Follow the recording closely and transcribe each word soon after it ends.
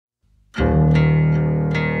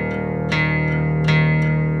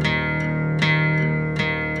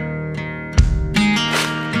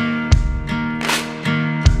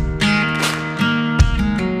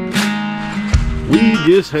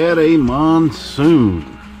just had a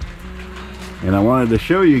monsoon, and I wanted to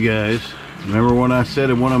show you guys. Remember when I said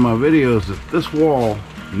in one of my videos that this wall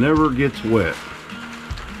never gets wet,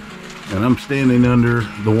 and I'm standing under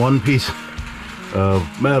the one piece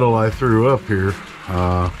of metal I threw up here.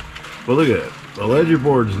 But look at it, the ledger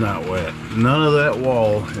board's not wet, none of that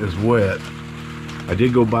wall is wet. I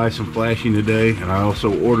did go buy some flashing today, and I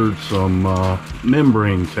also ordered some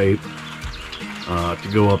membrane tape to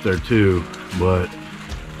go up there too. But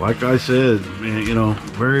like I said, man, you know,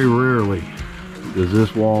 very rarely does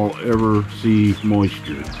this wall ever see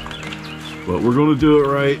moisture. But we're going to do it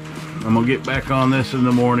right. I'm going to get back on this in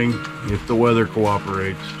the morning if the weather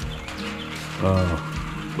cooperates.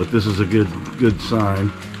 But this is a good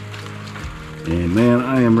sign. And man,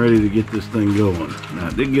 I am ready to get this thing going. Now,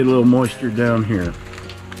 I did get a little moisture down here,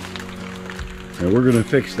 and we're going to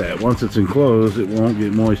fix that. Once it's enclosed, it won't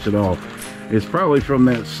get moist at all. It's probably from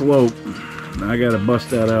that slope. I got to bust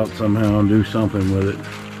that out somehow and do something with it.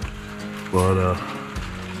 But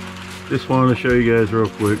just wanted to show you guys real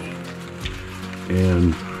quick.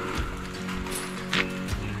 And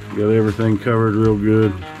got everything covered real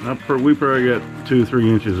good. We probably got 2-3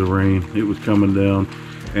 inches of rain. It was coming down.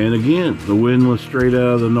 And again, the wind was straight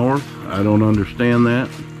out of the north. I don't understand that.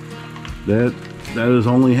 That has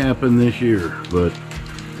only happened this year. But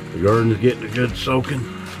the garden's getting a good soaking.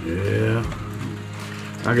 Yeah.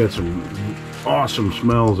 I got some awesome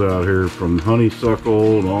smells out here from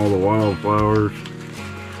honeysuckle and all the wildflowers.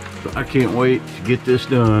 So I can't wait to get this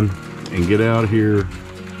done and get out here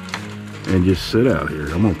and just sit out here.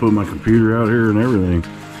 I'm gonna put my computer out here and everything.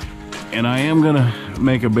 And I am gonna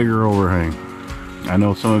make a bigger overhang. I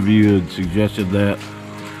know some of you had suggested that.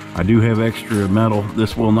 I do have extra metal.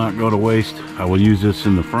 This will not go to waste. I will use this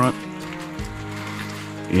in the front.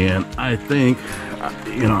 And I think,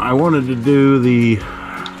 you know, I wanted to do the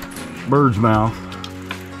bird's mouth,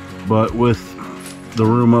 but with the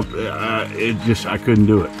room up, I couldn't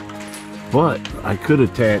do it. But I could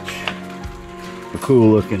attach a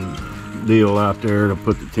cool looking deal out there to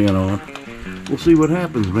put the tent on. We'll see what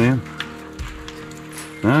happens, man.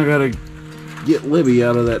 Now I gotta get Libby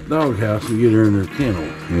out of that doghouse and get her in her kennel,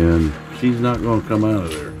 and she's not gonna come out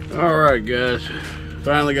of there. All right, guys,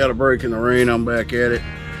 finally got a break in the rain. I'm back at it.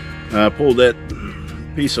 I pulled that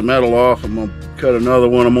piece of metal off. I'm gonna cut another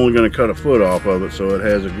one. I'm only gonna cut a foot off of it, so it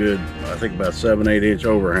has a good, I think about 7-8 inch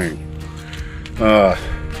overhang. I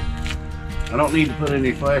don't need to put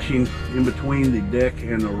any flashing in between the deck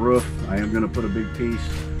and the roof. I am gonna put a big piece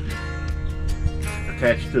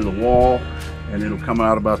attached to the wall, and it'll come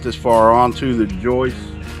out about this far onto the joist.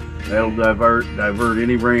 That'll divert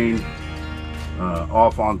any rain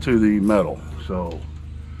off onto the metal. So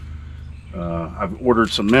I've ordered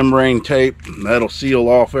some membrane tape. That'll seal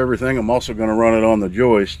off everything. I'm also going to run it on the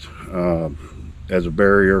joist as a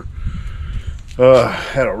barrier.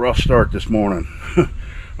 Had a rough start this morning.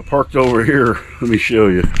 I parked over here. Let me show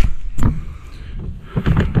you.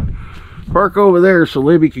 Park over there so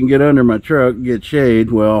Libby can get under my truck and get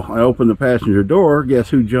shade. Well, I opened the passenger door. Guess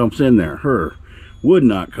who jumps in there? Her. Would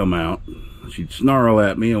not come out. She'd snarl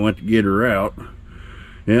at me. I went to get her out.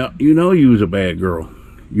 Yeah, you know you was a bad girl.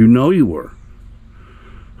 You know you were.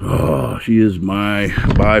 Oh, she is my,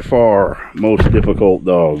 by far, most difficult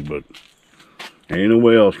dog, but ain't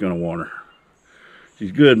nobody else gonna want her.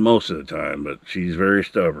 She's good most of the time, but she's very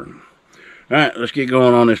stubborn. All right, let's get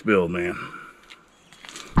going on this build, man.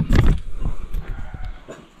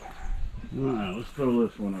 All right, let's throw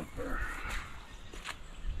this one up there.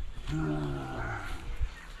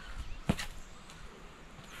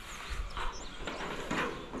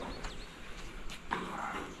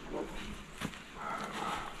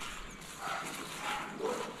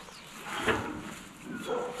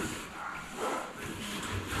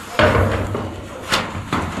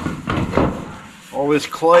 All this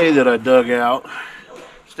clay that I dug out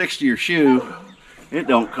sticks to your shoe. It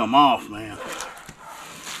don't come off, man.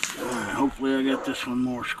 Hopefully I got this one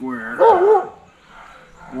more square. I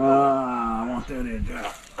want that edge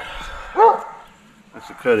out. That's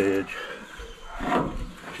a cut edge.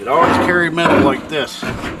 Should always carry metal like this so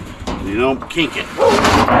you don't kink it.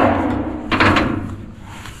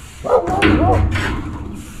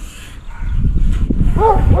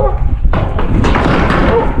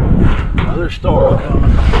 Another storm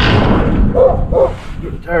coming.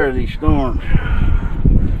 Getting tired of these storms.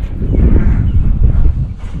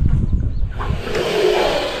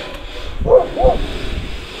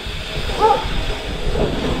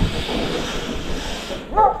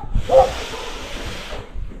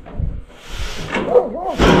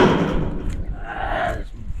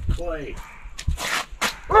 Clay.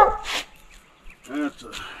 That's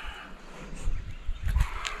a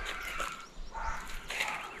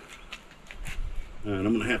And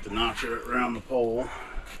I'm going to have to notch it around the pole.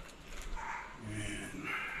 And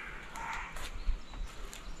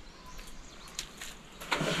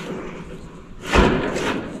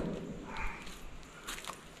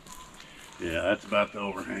yeah, that's about the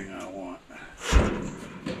overhang I want.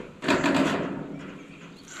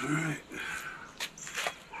 Alright.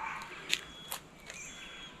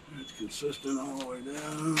 That's consistent all the way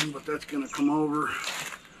down, but that's going to come over.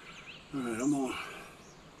 Alright, I'm going to...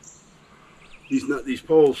 These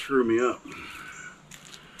poles screw me up.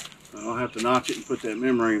 I'll have to notch it and put that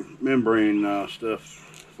membrane stuff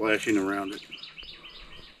flashing around it.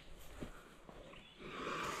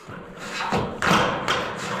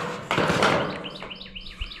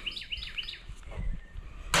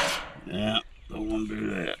 Yeah, don't want to do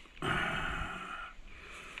that.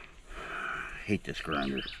 Hate this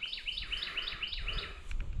grinder.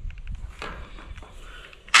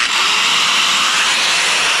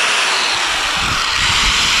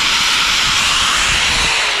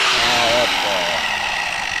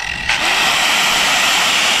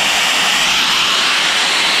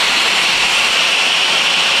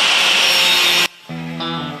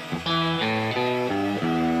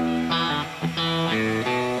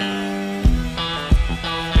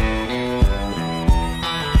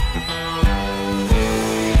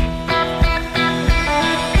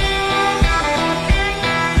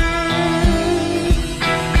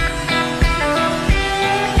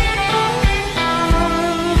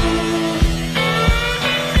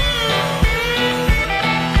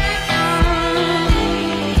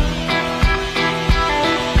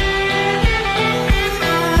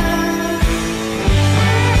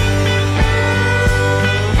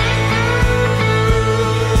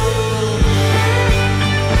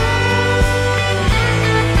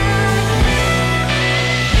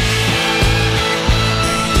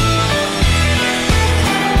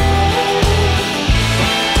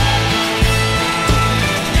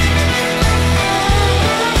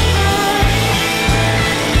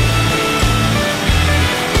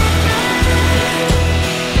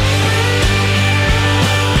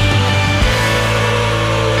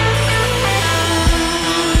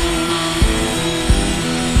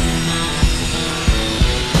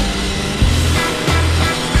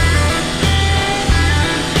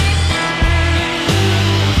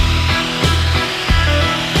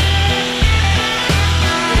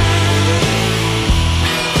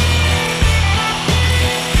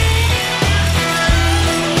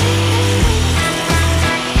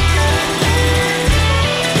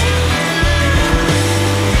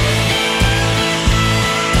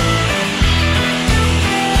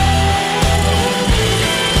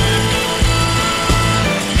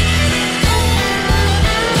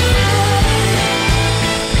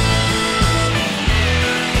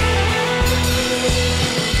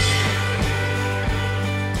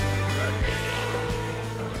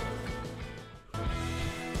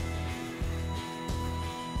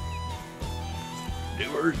 Do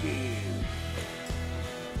her again.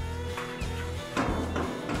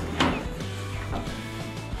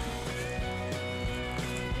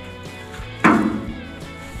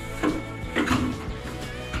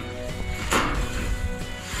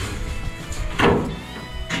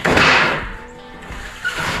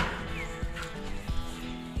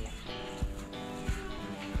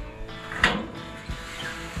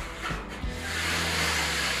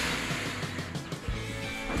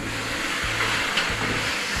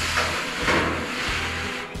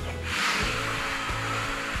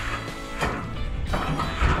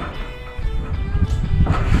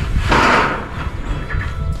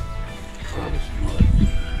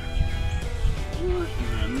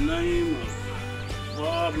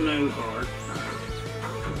 Hard.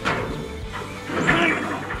 Hang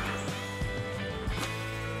on.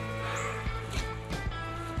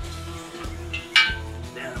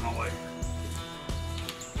 Down my way.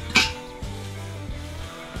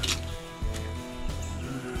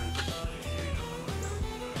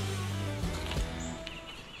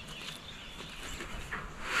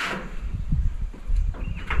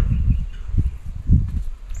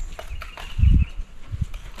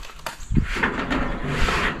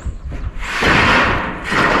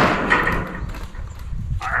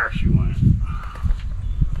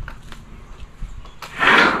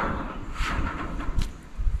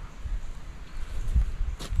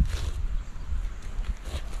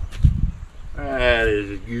 That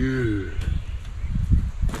is good.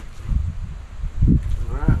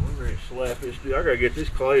 Alright, we're ready to slap this dude. I gotta get this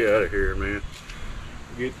clay out of here, man.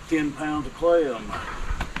 Get 10 pounds of clay on my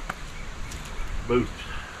boots.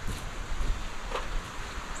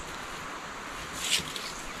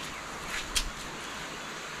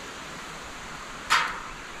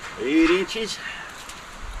 8 inches.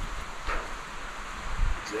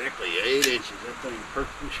 Exactly 8 inches. That thing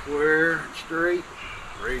perfectly square and straight.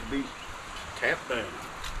 Ready to be tapped down.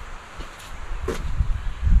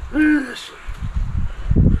 Yes.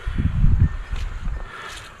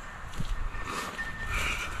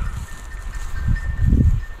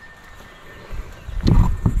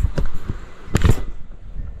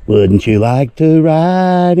 Wouldn't you like to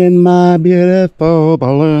ride in my beautiful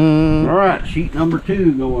balloon? All right, sheet number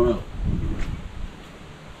 2 going up.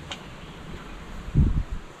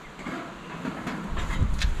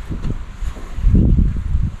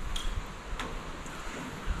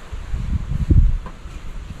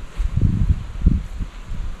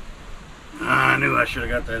 I knew I should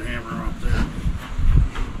have got that hammer up there.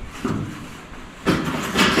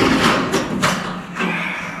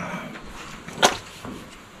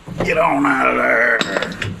 Get on out of there.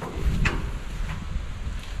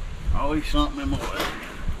 Always something in my way.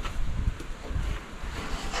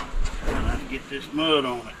 Trying not to get this mud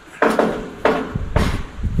on it.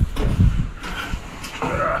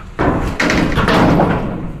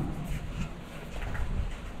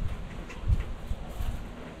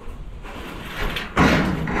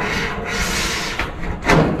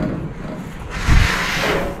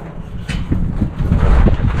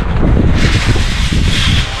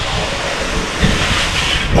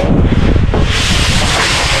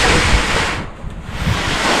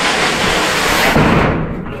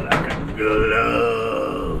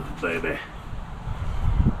 Baby.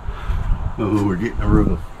 Oh, we're getting a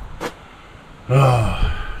roof.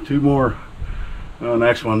 Oh, 2 more. Well,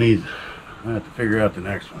 next one needs. I have to figure out the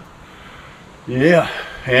next one. Yeah,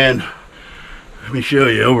 and let me show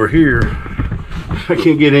you over here. I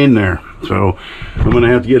can't get in there, so I'm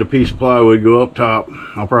gonna have to get a piece of plywood, go up top.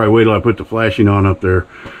 I'll probably wait till I put the flashing on up there,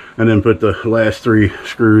 and then put the last 3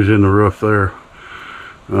 screws in the roof there.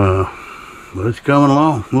 But it's coming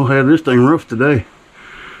along. We'll have this thing roofed today.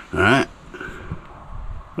 Alright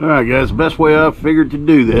guys, the best way I figured to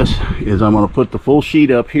do this is I'm going to put the full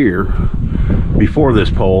sheet up here before this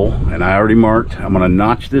pole, and I already marked. I'm going to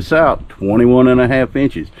notch this out 21.5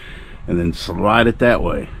 inches and then slide it that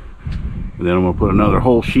way, and then I'm going to put another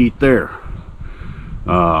whole sheet there.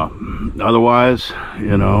 Otherwise,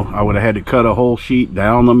 you know, I would have had to cut a whole sheet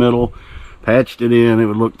down the middle, patched it in. It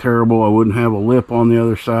would look terrible. I wouldn't have a lip on the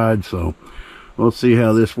other side. So let's see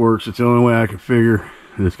how this works. It's the only way I can figure.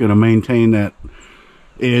 It's going to maintain that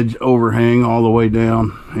edge overhang all the way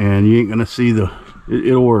down, and you ain't going to see the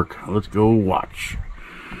it'll work. Let's go watch.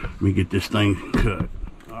 Let me get this thing cut.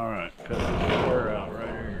 All right, cut this square out right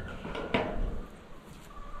here.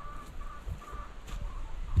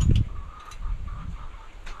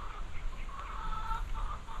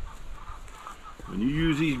 When you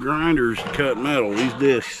use these grinders to cut metal, these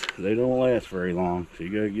discs, they don't last very long, so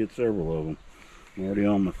you got to get several of them. I'm already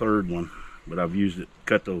on my 3rd one, but I've used it to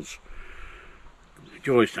cut those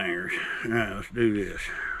joist hangers. All right, let's do this.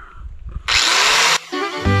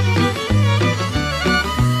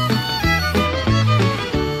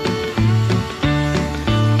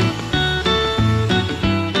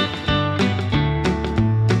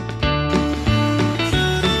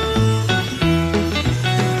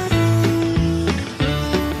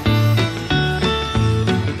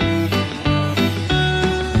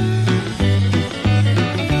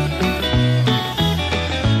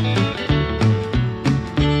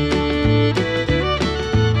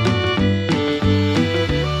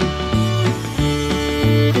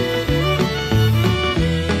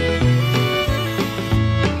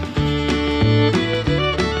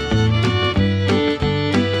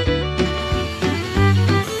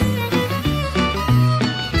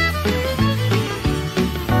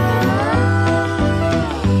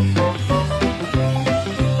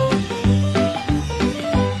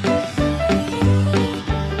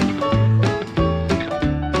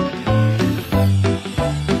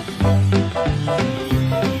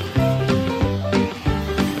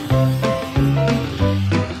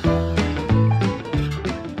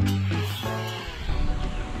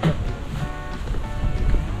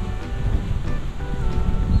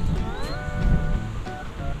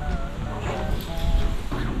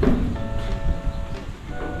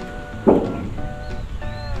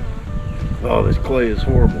 Oh, this clay is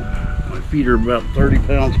horrible. My feet are about 30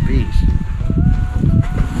 pounds a piece.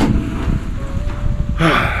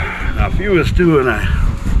 Now, if you was doing a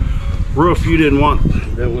roof you didn't want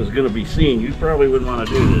that was going to be seen, you probably wouldn't want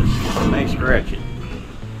to do this. You may scratch it.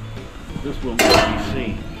 This will not be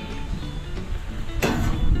seen.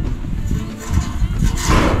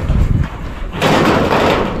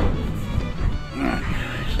 Alright,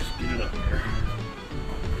 let's get it up there.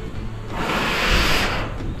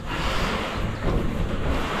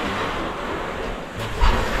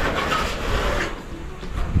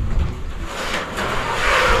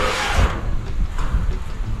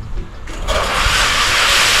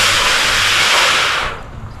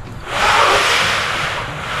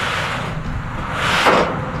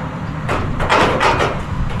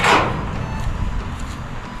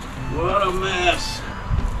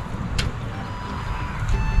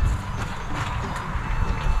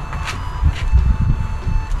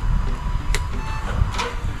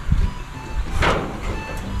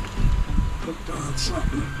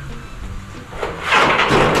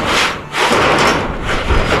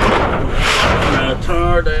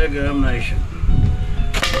 Daggum-nation.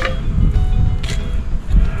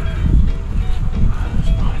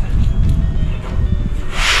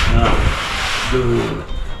 Good.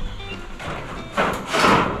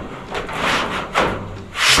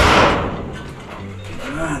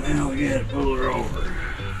 Alright, now we gotta pull her over.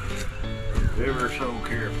 Ever so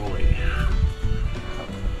carefully.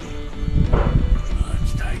 Oh,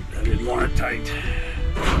 it's tight. I didn't want it tight.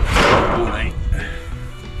 Oh, it ain't.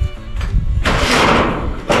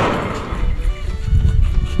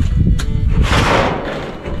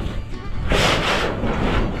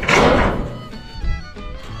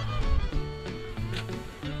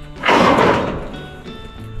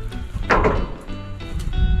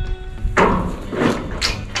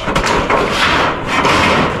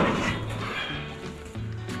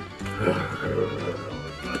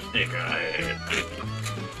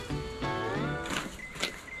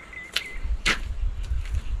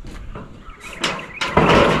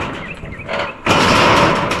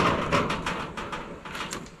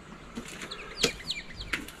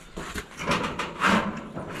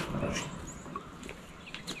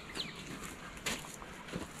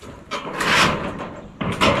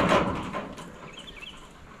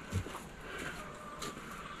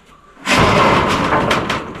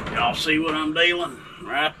 See what I'm dealing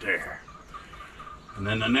right there, and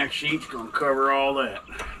then the next sheet's gonna cover all that,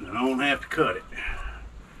 and I don't have to cut it.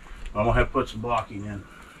 I'm gonna have to put some blocking in,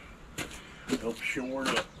 help shore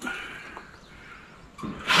it up.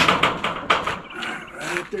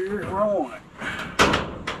 Right there, where I want it.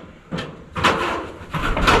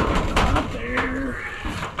 Right there.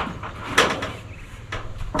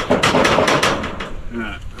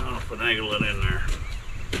 Alright, I'll finagle it in there,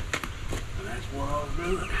 and that's what I was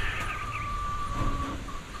doing.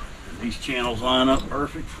 These channels line up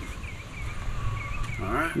perfect.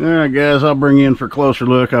 Alright guys, I'll bring you in for a closer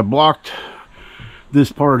look. I blocked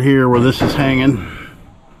this part here where this is hanging,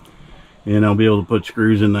 and I'll be able to put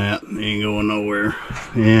screws in that. It ain't going nowhere.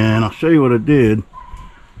 And I'll show you what I did.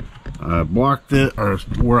 I blocked it, or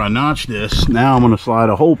where I notched this. Now I'm going to slide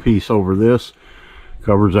a whole piece over this.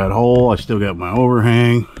 Covers that hole. I still got my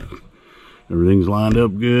overhang. Everything's lined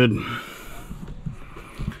up good.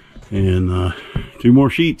 And 2 more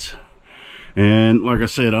sheets. And like I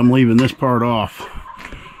said, I'm leaving this part off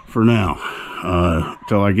for now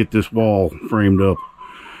till I get this wall framed up,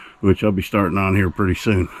 which I'll be starting on here pretty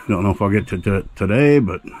soon. Don't know if I'll get to today,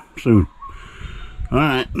 but soon.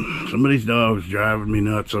 Alright, somebody's dog's driving me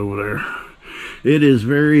nuts over there. It is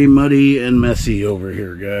very muddy and messy over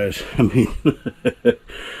here, guys. I mean,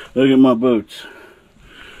 look at my boots.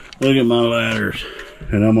 Look at my ladders.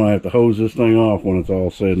 And I'm going to have to hose this thing off when it's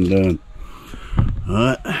all said and done.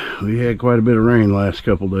 Alright, we had quite a bit of rain last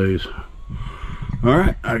couple days.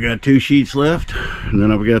 Alright, I got 2 sheets left, and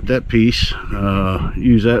then I've got that piece.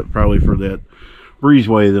 Use that probably for that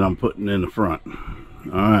breezeway that I'm putting in the front.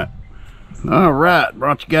 Alright,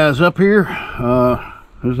 brought you guys up here.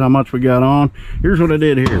 This is how much we got on. Here's what I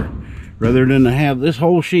did here. Rather than to have this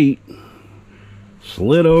whole sheet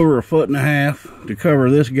slid over 1.5 feet to cover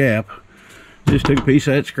this gap, just took a piece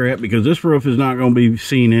of that scrap, because this roof is not going to be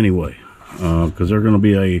seen anyway. Because they're going to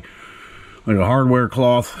be like a hardware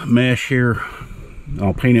cloth mesh here.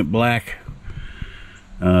 I'll paint it black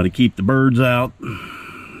to keep the birds out.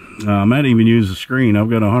 I might even use the screen. I've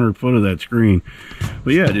got 100 foot of that screen.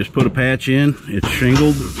 But yeah, just put a patch in. It's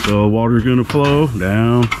shingled, so water's going to flow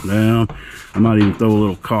down, down. I might even throw a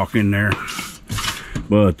little caulk in there.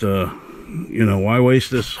 But you know, why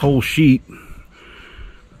waste this whole sheet?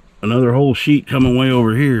 Another whole sheet coming way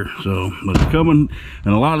over here. So, but it's coming,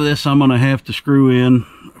 and a lot of this I'm going to have to screw in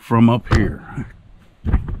from up here.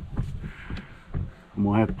 I'm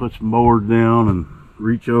going to have to put some board down and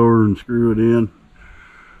reach over and screw it in.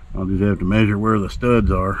 I'll just have to measure where the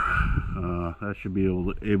studs are. I should be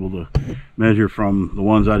able to measure from the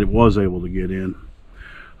ones I was able to get in.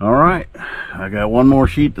 Alright, I got 1 more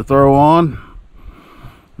sheet to throw on,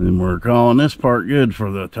 and we're calling this part good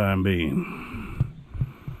for the time being.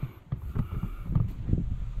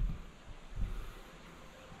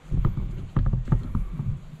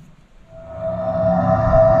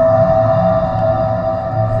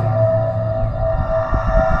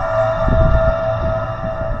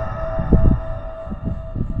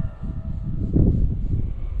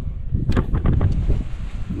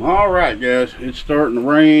 Alright guys, it's starting to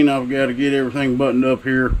rain. I've got to get everything buttoned up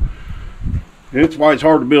here. It's why it's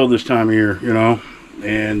hard to build this time of year, you know.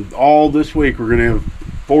 And all this week we're going to have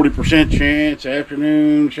 40% chance,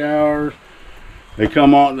 afternoon showers. They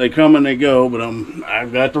come on, they come and they go, but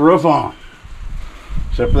I've got the roof on.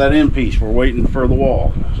 Except for that end piece, we're waiting for the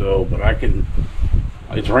wall. So, but I can,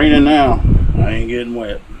 it's raining now. I ain't getting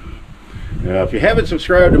wet. If you haven't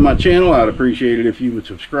subscribed to my channel, I'd appreciate it if you would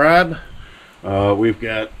subscribe. We've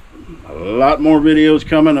got a lot more videos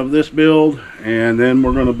coming of this build, and then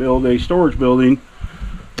we're going to build a storage building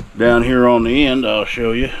down here on the end. I'll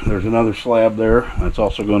show you. There's another slab there. That's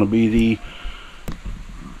also going to be the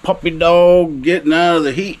puppy dog getting out of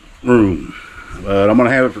the heat room. But I'm going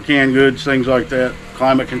to have it for canned goods, things like that.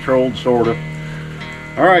 Climate controlled, sort of.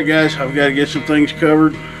 Alright guys, I've got to get some things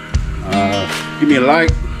covered. Give me a like.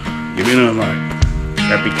 Give me another like.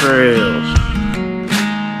 Happy trails.